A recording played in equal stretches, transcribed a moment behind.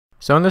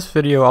So in this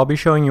video, I'll be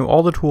showing you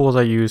all the tools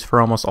I use for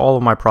almost all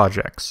of my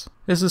projects.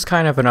 This is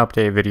kind of an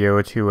update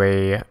video to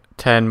a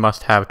 10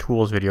 must-have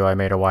tools video I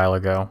made a while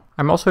ago.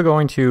 I'm also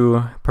going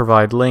to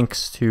provide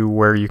links to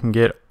where you can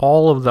get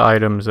all of the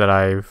items that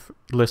I've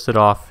listed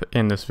off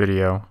in this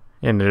video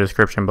in the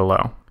description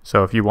below.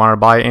 So if you want to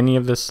buy any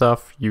of this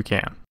stuff, you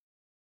can.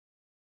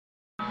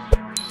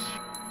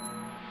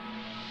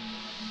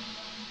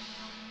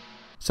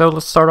 So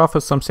let's start off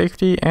with some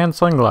safety and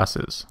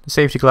sunglasses. The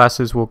safety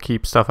glasses will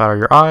keep stuff out of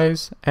your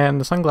eyes, and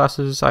the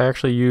sunglasses I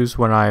actually use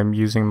when I'm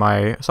using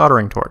my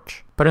soldering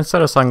torch. But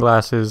instead of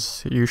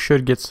sunglasses, you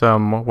should get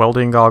some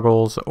welding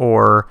goggles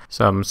or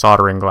some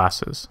soldering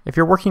glasses. If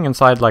you're working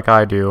inside like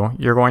I do,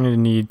 you're going to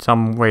need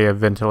some way of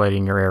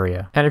ventilating your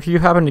area. And if you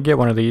happen to get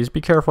one of these, be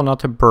careful not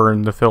to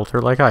burn the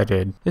filter like I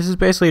did. This is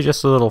basically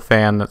just a little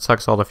fan that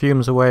sucks all the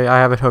fumes away. I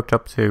have it hooked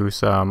up to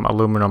some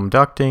aluminum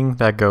ducting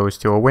that goes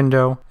to a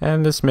window,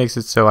 and this makes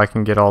it so I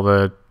can get all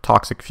the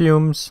toxic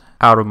fumes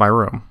out of my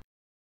room.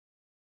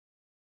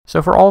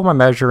 So for all of my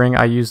measuring,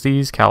 I use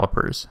these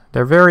calipers.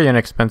 They're very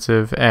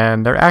inexpensive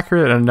and they're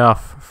accurate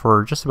enough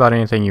for just about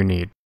anything you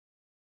need.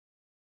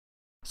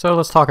 So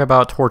let's talk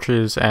about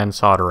torches and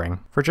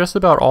soldering. For just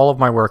about all of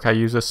my work, I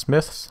use a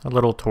Smith's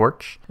little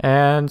torch,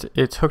 and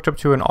it's hooked up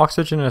to an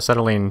oxygen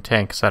acetylene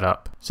tank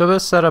setup. So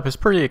this setup is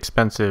pretty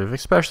expensive,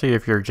 especially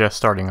if you're just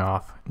starting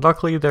off.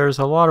 Luckily, there's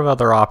a lot of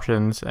other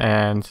options,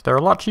 and they're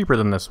a lot cheaper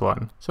than this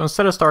one. So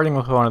instead of starting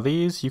with one of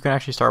these, you can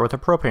actually start with a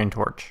propane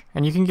torch.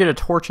 And you can get a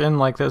torch in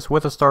like this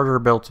with a starter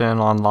built in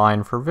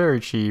online for very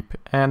cheap,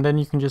 and then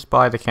you can just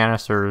buy the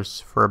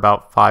canisters for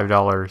about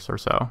 $5 or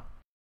so.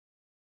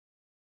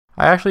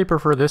 I actually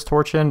prefer this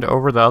torch end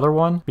over the other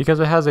one because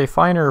it has a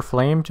finer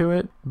flame to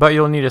it, but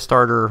you'll need a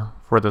starter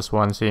for this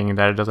one, seeing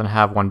that it doesn't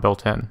have one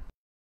built in.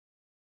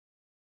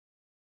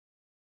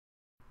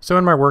 So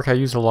in my work I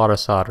use a lot of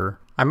solder.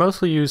 I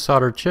mostly use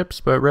solder chips,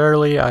 but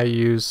rarely I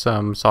use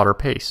some solder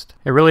paste.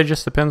 It really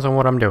just depends on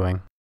what I'm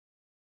doing.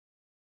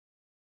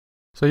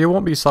 So you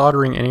won't be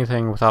soldering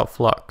anything without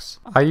flux.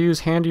 I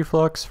use handy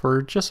flux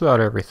for just about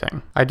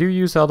everything. I do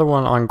use the other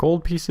one on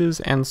gold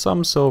pieces and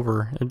some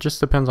silver, it just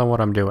depends on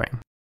what I'm doing.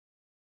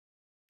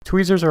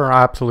 Tweezers are an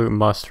absolute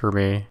must for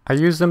me. I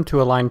use them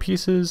to align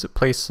pieces,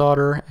 place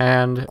solder,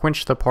 and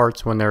quench the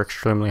parts when they're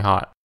extremely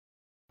hot.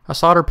 A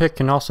solder pick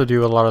can also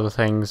do a lot of the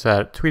things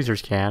that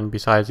tweezers can,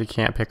 besides it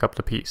can't pick up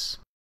the piece.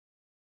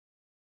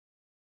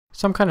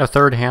 Some kind of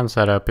third hand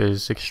setup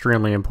is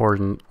extremely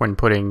important when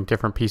putting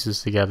different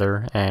pieces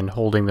together and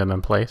holding them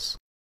in place.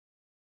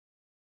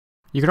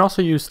 You can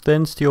also use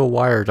thin steel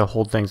wire to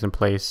hold things in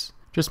place.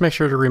 Just make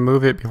sure to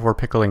remove it before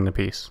pickling the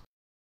piece.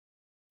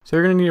 So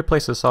you're going to need a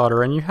place to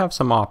solder, and you have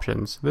some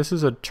options. This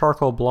is a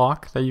charcoal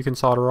block that you can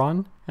solder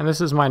on, and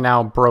this is my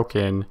now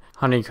broken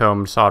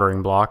honeycomb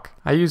soldering block.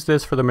 I use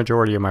this for the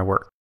majority of my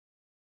work.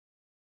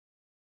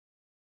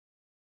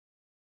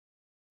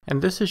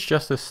 And this is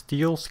just a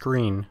steel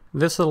screen.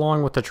 This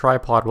along with the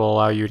tripod will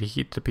allow you to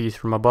heat the piece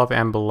from above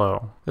and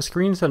below. The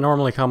screens that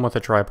normally come with the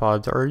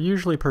tripods are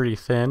usually pretty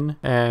thin,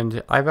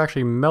 and I've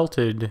actually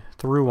melted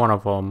through one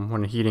of them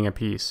when heating a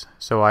piece.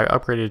 So I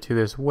upgraded to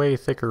this way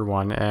thicker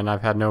one, and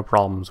I've had no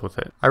problems with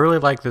it. I really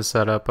like this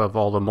setup of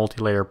all the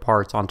multi-layer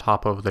parts on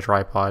top of the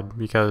tripod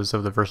because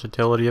of the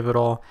versatility of it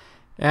all,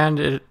 and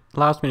it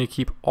allows me to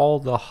keep all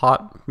the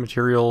hot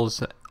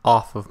materials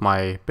off of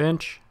my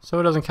bench so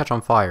it doesn't catch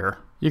on fire.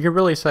 You can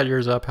really set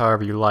yours up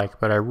however you like,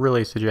 but I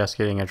really suggest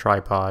getting a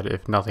tripod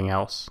if nothing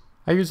else.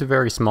 I use a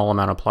very small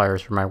amount of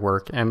pliers for my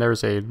work, and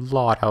there's a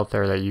lot out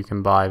there that you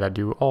can buy that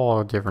do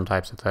all different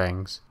types of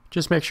things.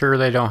 Just make sure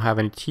they don't have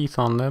any teeth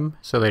on them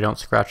so they don't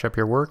scratch up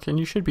your work, and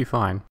you should be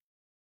fine.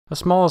 A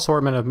small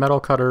assortment of metal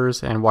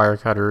cutters and wire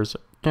cutters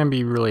can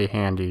be really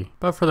handy,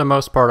 but for the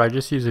most part I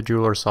just use a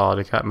jeweler saw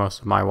to cut most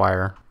of my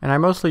wire, and I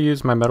mostly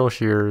use my metal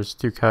shears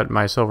to cut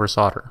my silver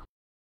solder.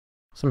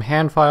 Some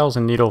hand files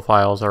and needle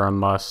files are a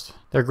must.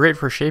 They're great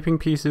for shaping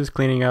pieces,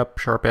 cleaning up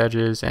sharp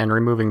edges, and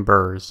removing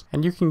burrs.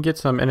 And you can get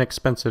some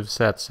inexpensive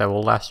sets that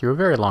will last you a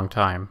very long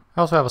time.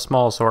 I also have a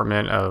small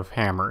assortment of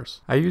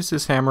hammers. I use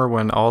this hammer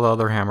when all the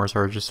other hammers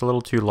are just a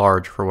little too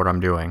large for what I'm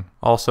doing.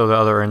 Also, the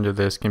other end of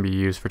this can be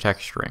used for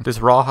texturing.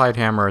 This rawhide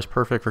hammer is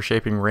perfect for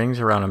shaping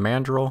rings around a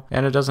mandrel,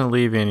 and it doesn't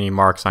leave any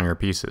marks on your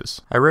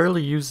pieces. I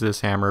rarely use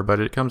this hammer, but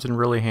it comes in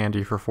really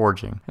handy for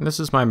forging. And this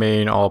is my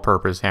main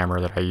all-purpose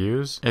hammer that I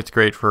use. It's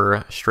great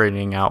for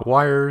straightening out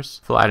wires,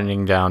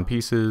 flattening down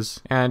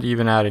pieces, and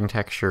even adding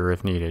texture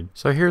if needed.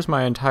 So here's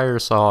my entire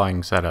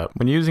sawing setup.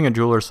 When using a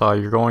jeweler saw,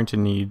 you're going to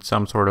need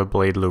some sort of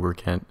blade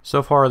lubricant.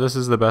 So far, this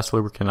is the best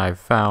lubricant I've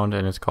found,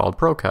 and it's called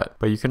ProCut.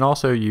 But you can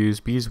also use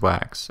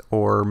beeswax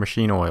or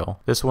machine oil.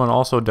 This one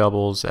also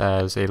doubles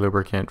as a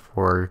lubricant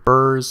for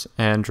burrs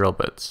and drill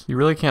bits. You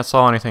really can't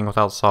saw anything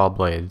without saw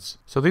blades.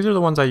 So these are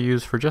the ones I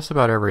use for just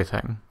about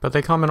everything, but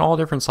they come in all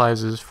different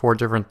sizes for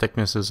different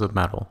thicknesses of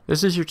metal.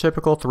 This is your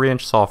typical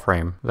 3-inch saw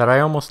frame that I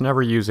almost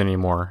never use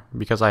anymore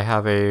because I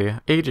have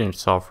a 8-inch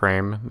saw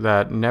frame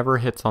that never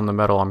hits on the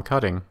metal I'm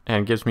cutting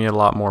and gives me a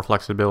lot more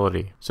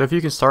flexibility. So if you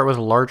can start with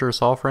a larger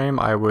saw frame,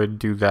 I would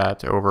do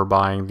that over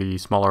buying the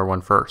smaller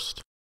one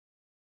first.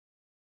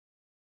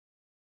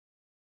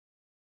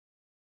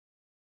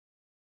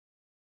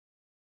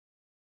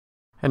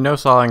 And no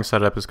sawing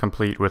setup is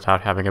complete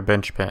without having a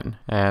bench pin,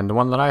 and the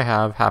one that I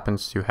have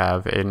happens to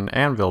have an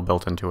anvil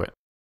built into it.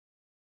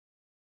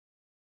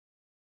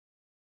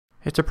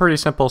 It's a pretty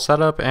simple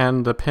setup,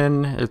 and the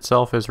pin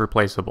itself is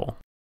replaceable.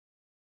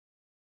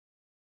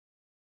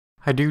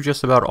 I do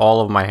just about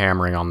all of my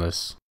hammering on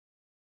this.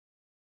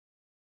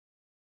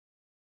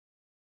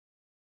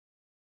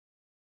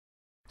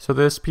 So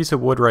this piece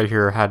of wood right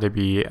here had to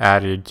be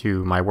added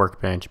to my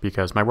workbench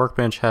because my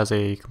workbench has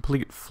a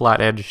complete flat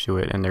edge to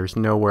it and there's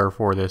nowhere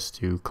for this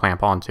to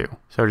clamp onto.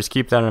 So just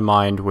keep that in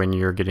mind when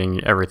you're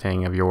getting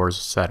everything of yours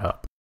set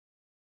up.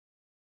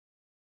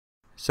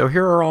 So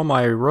here are all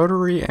my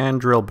rotary and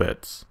drill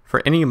bits.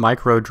 For any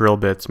micro drill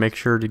bits, make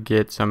sure to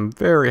get some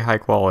very high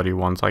quality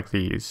ones like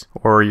these,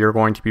 or you're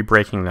going to be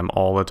breaking them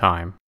all the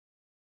time.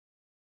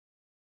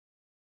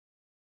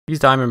 These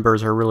diamond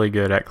burrs are really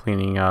good at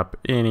cleaning up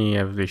any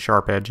of the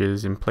sharp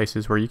edges in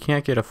places where you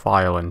can't get a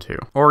file into,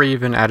 or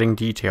even adding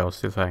details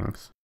to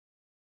things.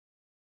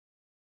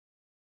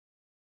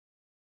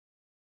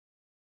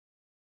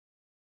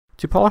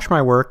 To polish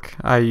my work,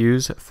 I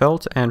use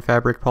felt and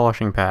fabric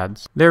polishing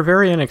pads. They're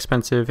very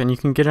inexpensive and you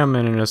can get them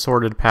in an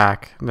assorted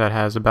pack that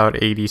has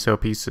about 80 so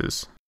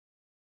pieces.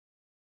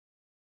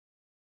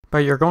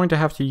 But you're going to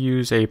have to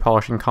use a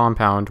polishing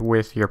compound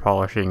with your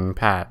polishing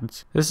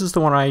pads. This is the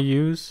one I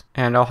use,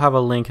 and I'll have a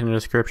link in the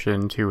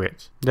description to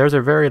it. There's a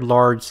very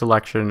large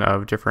selection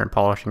of different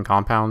polishing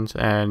compounds,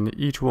 and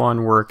each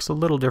one works a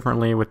little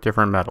differently with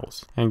different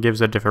metals, and gives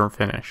a different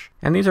finish.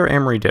 And these are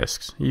emery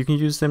discs. You can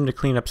use them to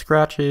clean up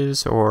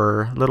scratches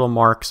or little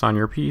marks on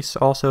your piece.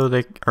 Also,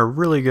 they are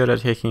really good at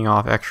taking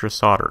off extra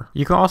solder.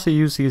 You can also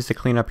use these to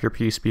clean up your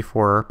piece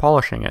before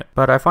polishing it,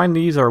 but I find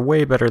these are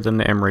way better than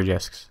the emery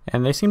discs,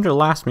 and they seem to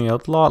last me a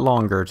lot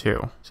longer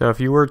too. So if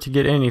you were to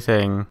get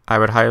anything, I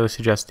would highly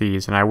suggest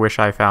these, and I wish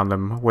I found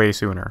them way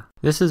sooner.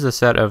 This is a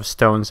set of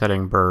stone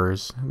setting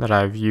burrs that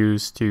I've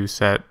used to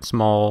set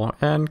small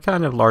and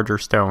kind of larger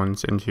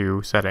stones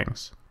into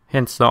settings.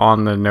 Hence the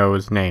on the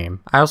nose name.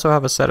 I also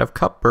have a set of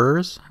cup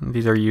burrs.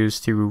 These are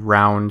used to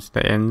round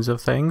the ends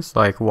of things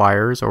like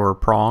wires or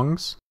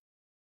prongs.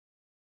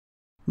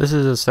 This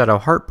is a set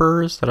of heart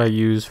burrs that I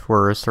use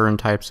for certain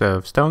types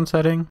of stone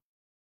setting.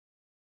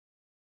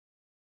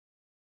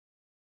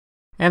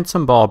 And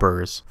some ball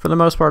burrs. For the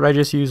most part, I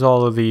just use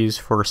all of these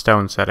for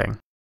stone setting.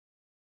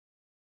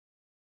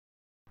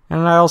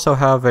 And I also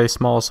have a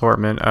small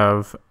assortment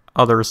of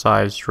other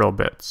sized drill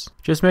bits.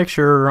 Just make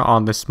sure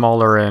on the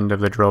smaller end of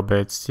the drill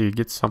bits to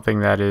get something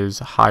that is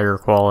higher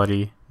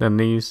quality than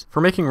these.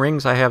 For making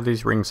rings, I have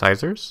these ring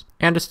sizers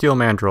and a steel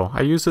mandrel.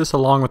 I use this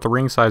along with the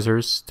ring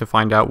sizers to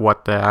find out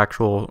what the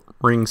actual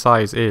ring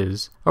size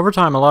is. Over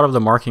time, a lot of the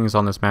markings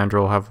on this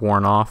mandrel have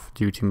worn off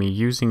due to me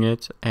using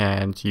it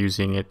and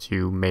using it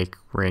to make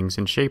rings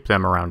and shape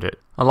them around it,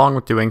 along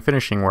with doing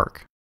finishing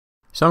work.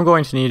 So I'm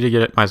going to need to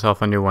get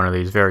myself a new one of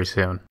these very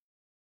soon.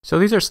 So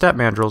these are step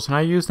mandrels, and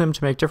I use them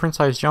to make different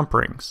size jump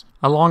rings,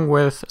 along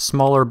with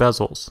smaller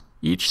bezels.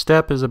 Each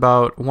step is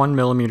about 1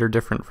 millimeter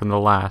different from the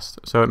last,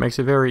 so it makes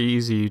it very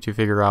easy to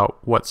figure out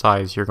what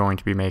size you're going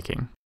to be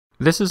making.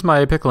 This is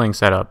my pickling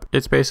setup.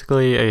 It's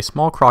basically a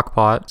small crock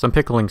pot, some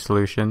pickling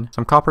solution,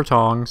 some copper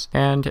tongs,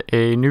 and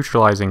a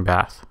neutralizing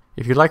bath.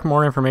 If you'd like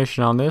more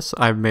information on this,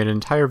 I've made an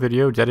entire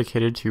video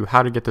dedicated to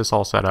how to get this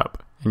all set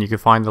up, and you can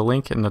find the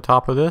link in the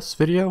top of this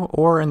video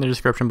or in the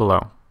description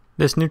below.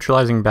 This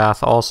neutralizing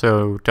bath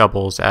also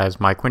doubles as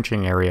my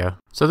quenching area.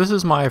 So this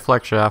is my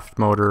flex shaft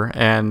motor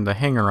and the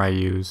hanger I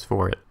use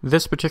for it.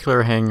 This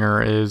particular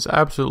hanger is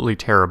absolutely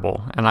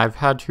terrible, and I've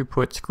had to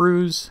put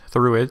screws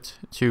through it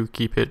to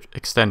keep it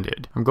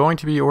extended. I'm going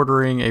to be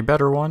ordering a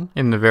better one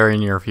in the very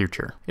near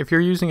future. If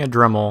you're using a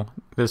Dremel,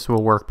 this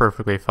will work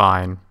perfectly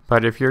fine,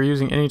 but if you're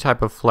using any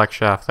type of flex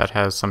shaft that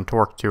has some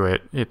torque to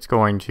it, it's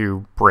going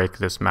to break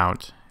this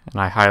mount, and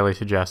I highly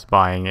suggest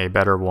buying a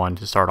better one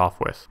to start off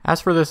with.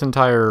 As for this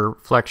entire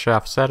flex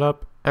shaft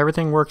setup,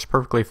 everything works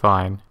perfectly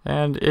fine,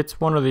 and it's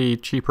one of the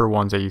cheaper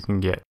ones that you can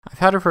get. I've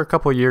had it for a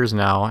couple years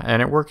now,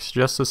 and it works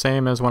just the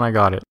same as when I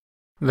got it.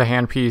 The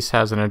handpiece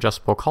has an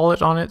adjustable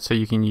collet on it, so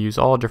you can use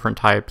all different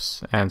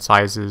types and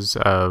sizes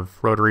of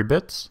rotary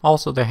bits.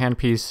 Also, the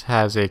handpiece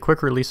has a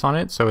quick release on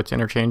it, so it's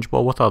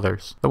interchangeable with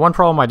others. The one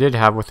problem I did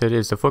have with it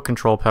is the foot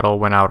control pedal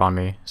went out on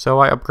me, so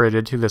I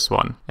upgraded to this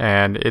one,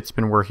 and it's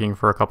been working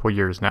for a couple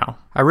years now.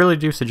 I really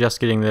do suggest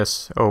getting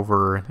this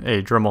over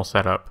a Dremel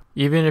setup.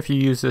 Even if you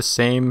use this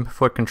same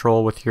foot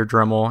control with your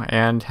Dremel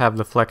and have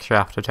the flex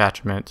shaft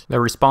attachment,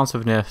 the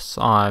responsiveness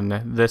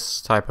on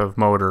this type of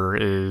motor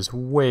is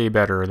way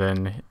better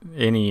than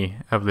any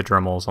of the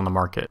Dremels on the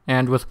market.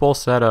 And with both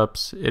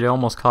setups, it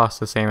almost costs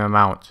the same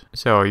amount,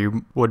 so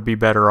you would be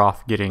better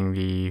off getting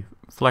the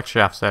flex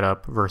shaft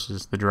setup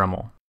versus the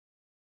Dremel.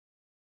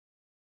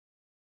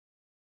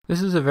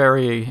 This is a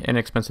very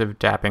inexpensive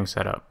dapping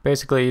setup.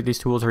 Basically, these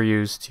tools are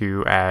used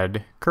to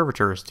add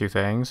curvatures to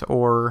things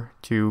or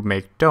to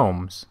make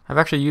domes. I've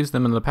actually used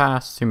them in the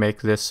past to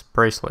make this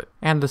bracelet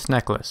and this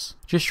necklace.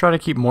 Just try to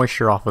keep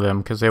moisture off of them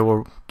because they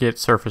will get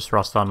surface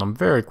rust on them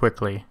very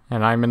quickly,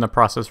 and I'm in the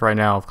process right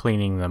now of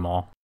cleaning them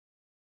all.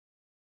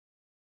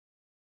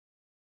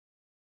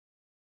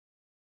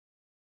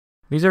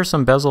 These are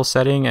some bezel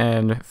setting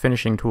and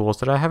finishing tools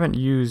that I haven't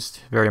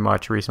used very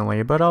much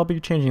recently, but I'll be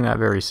changing that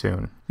very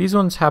soon. These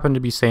ones happen to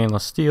be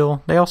stainless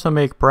steel. They also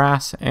make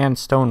brass and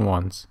stone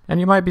ones. And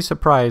you might be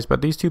surprised,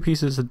 but these two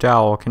pieces of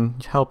dowel can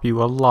help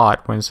you a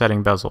lot when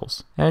setting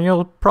bezels. And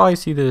you'll probably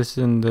see this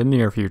in the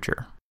near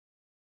future.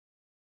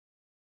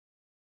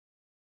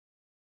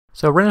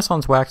 So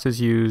Renaissance wax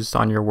is used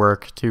on your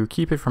work to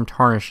keep it from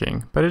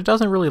tarnishing, but it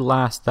doesn't really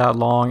last that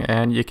long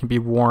and it can be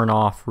worn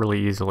off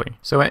really easily.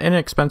 So an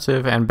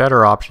inexpensive and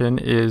better option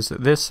is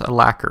this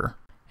lacquer.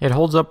 It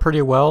holds up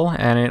pretty well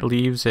and it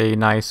leaves a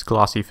nice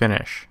glossy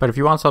finish. But if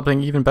you want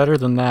something even better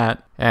than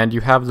that and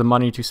you have the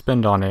money to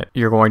spend on it,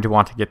 you're going to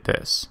want to get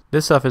this.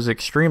 This stuff is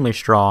extremely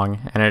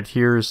strong and it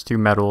adheres to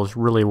metals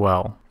really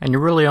well. And you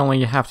really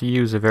only have to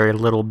use a very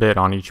little bit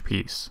on each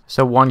piece.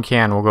 So one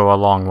can will go a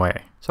long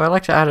way. So I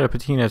like to add a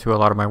patina to a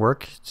lot of my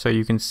work so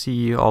you can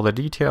see all the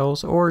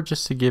details or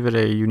just to give it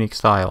a unique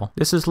style.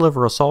 This is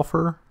liver of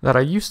sulfur that I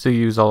used to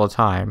use all the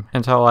time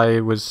until I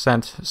was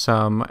sent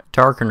some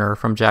darkener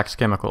from Jack's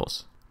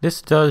Chemicals.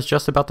 This does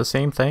just about the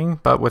same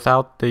thing, but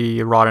without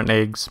the rotten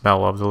egg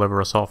smell of the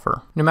liver of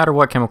sulfur. No matter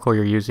what chemical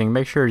you're using,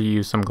 make sure to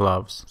use some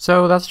gloves.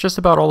 So that's just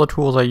about all the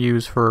tools I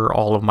use for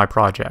all of my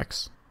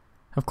projects.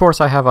 Of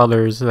course, I have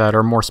others that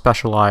are more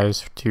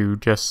specialized to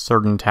just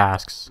certain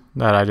tasks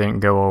that I didn't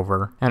go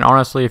over. And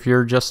honestly, if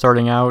you're just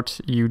starting out,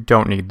 you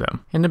don't need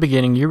them. In the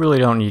beginning, you really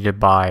don't need to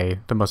buy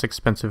the most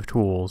expensive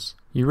tools.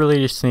 You really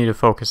just need to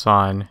focus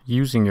on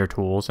using your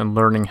tools and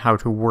learning how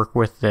to work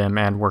with them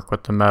and work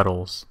with the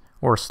metals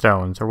or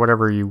stones or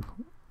whatever you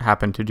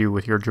happen to do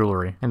with your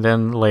jewelry. And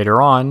then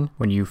later on,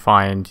 when you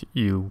find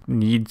you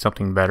need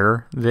something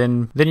better,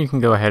 then you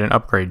can go ahead and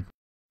upgrade.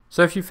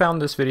 So if you found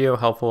this video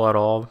helpful at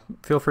all,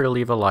 feel free to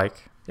leave a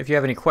like. If you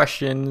have any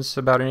questions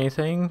about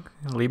anything,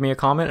 leave me a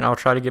comment and I'll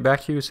try to get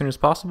back to you as soon as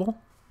possible.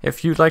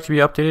 If you'd like to be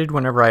updated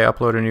whenever I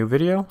upload a new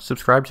video,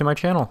 subscribe to my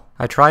channel.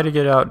 I try to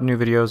get out new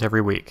videos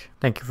every week.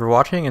 Thank you for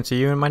watching and see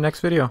you in my next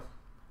video.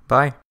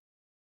 Bye.